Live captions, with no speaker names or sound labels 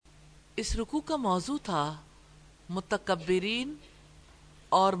اس رکوع کا موضوع تھا متکبرین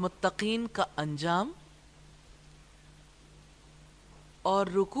اور متقین کا انجام، اور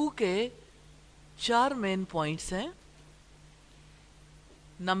رکوع کے 4 مین پوائنٹس ہیں۔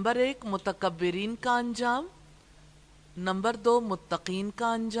 نمبر 1 متکبرین کا انجام، نمبر 2 متقین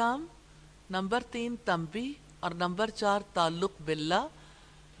کا انجام، نمبر 3 تنبیہ، اور نمبر 4 تعلق باللہ۔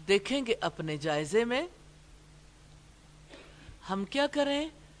 دیکھیں گے اپنے جائزے میں ہم کیا کریں۔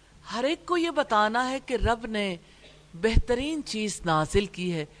 ہر ایک کو یہ بتانا ہے کہ رب نے بہترین چیز نازل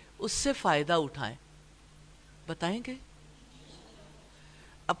کی ہے، اس سے فائدہ اٹھائیں۔ بتائیں گے؟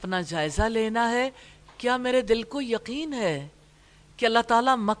 اپنا جائزہ لینا ہے، کیا میرے دل کو یقین ہے کہ اللہ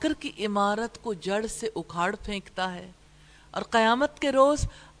تعالیٰ مکر کی عمارت کو جڑ سے اکھاڑ پھینکتا ہے، اور قیامت کے روز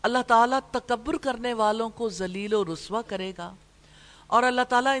اللہ تعالیٰ تکبر کرنے والوں کو ذلیل و رسوا کرے گا، اور اللہ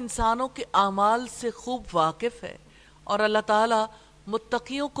تعالیٰ انسانوں کے اعمال سے خوب واقف ہے، اور اللہ تعالیٰ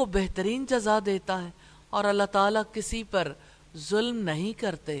متقیوں کو بہترین جزا دیتا ہے، اور اللہ تعالیٰ کسی پر ظلم نہیں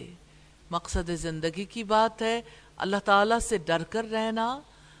کرتے۔ مقصد زندگی کی بات ہے اللہ تعالیٰ سے ڈر کر رہنا۔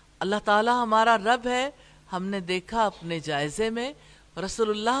 اللہ تعالیٰ ہمارا رب ہے، ہم نے دیکھا اپنے جائزے میں۔ رسول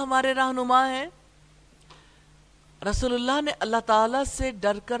اللہ ہمارے رہنما ہیں، رسول اللہ نے اللہ تعالیٰ سے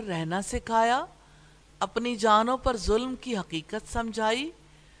ڈر کر رہنا سکھایا، اپنی جانوں پر ظلم کی حقیقت سمجھائی،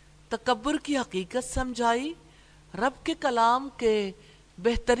 تکبر کی حقیقت سمجھائی، رب کے کلام کے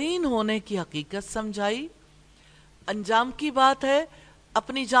بہترین ہونے کی حقیقت سمجھائی۔ انجام کی بات ہے،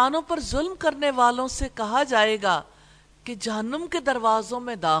 اپنی جانوں پر ظلم کرنے والوں سے کہا جائے گا کہ جہنم کے دروازوں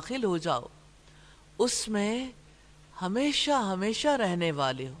میں داخل ہو جاؤ، اس میں ہمیشہ ہمیشہ رہنے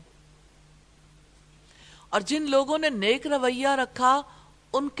والے ہو۔ اور جن لوگوں نے نیک رویہ رکھا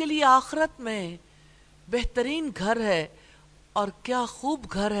ان کے لیے آخرت میں بہترین گھر ہے، اور کیا خوب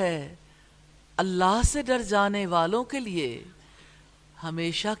گھر ہے اللہ سے ڈر جانے والوں کے لیے،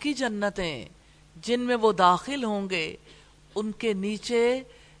 ہمیشہ کی جنتیں جن میں وہ داخل ہوں گے، ان کے نیچے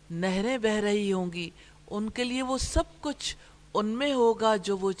نہریں بہہ رہی ہوں گی، ان کے لیے وہ سب کچھ ان میں ہوگا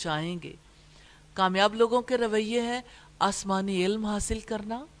جو وہ چاہیں گے۔ کامیاب لوگوں کے رویے ہیں آسمانی علم حاصل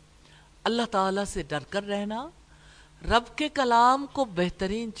کرنا، اللہ تعالیٰ سے ڈر کر رہنا، رب کے کلام کو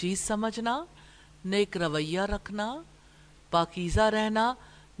بہترین چیز سمجھنا، نیک رویہ رکھنا، پاکیزہ رہنا۔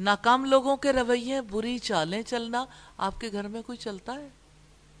 ناکام لوگوں کے رویے بری چالیں چلنا۔ آپ کے گھر میں کوئی چلتا ہے؟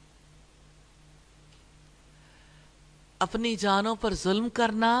 اپنی جانوں پر ظلم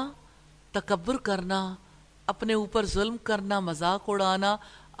کرنا، تکبر کرنا، اپنے اوپر ظلم کرنا، مذاق اڑانا،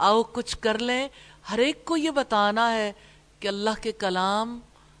 آؤ کچھ کر لیں۔ ہر ایک کو یہ بتانا ہے کہ اللہ کے کلام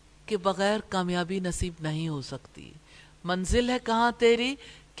کے بغیر کامیابی نصیب نہیں ہو سکتی۔ منزل ہے کہاں تیری؟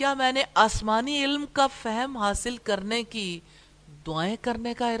 کیا میں نے آسمانی علم کا فہم حاصل کرنے کی دعائیں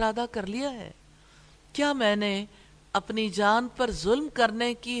کرنے کا ارادہ کر لیا ہے؟ کیا میں نے اپنی جان پر ظلم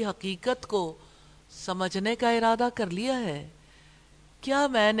کرنے کی حقیقت کو سمجھنے کا ارادہ کر لیا ہے؟ کیا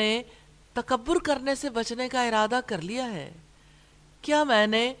میں نے تکبر کرنے سے بچنے کا ارادہ کر لیا ہے؟ کیا میں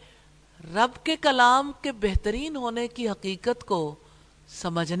نے رب کے کلام کے بہترین ہونے کی حقیقت کو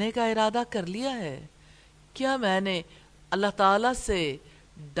سمجھنے کا ارادہ کر لیا ہے؟ کیا میں نے اللہ تعالیٰ سے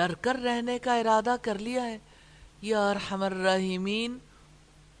ڈر کر رہنے کا ارادہ کر لیا ہے؟ یا ارحم الراحمین،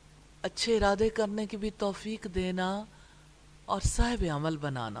 اچھے ارادے کرنے کی بھی توفیق دینا اور صاحب عمل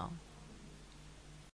بنانا۔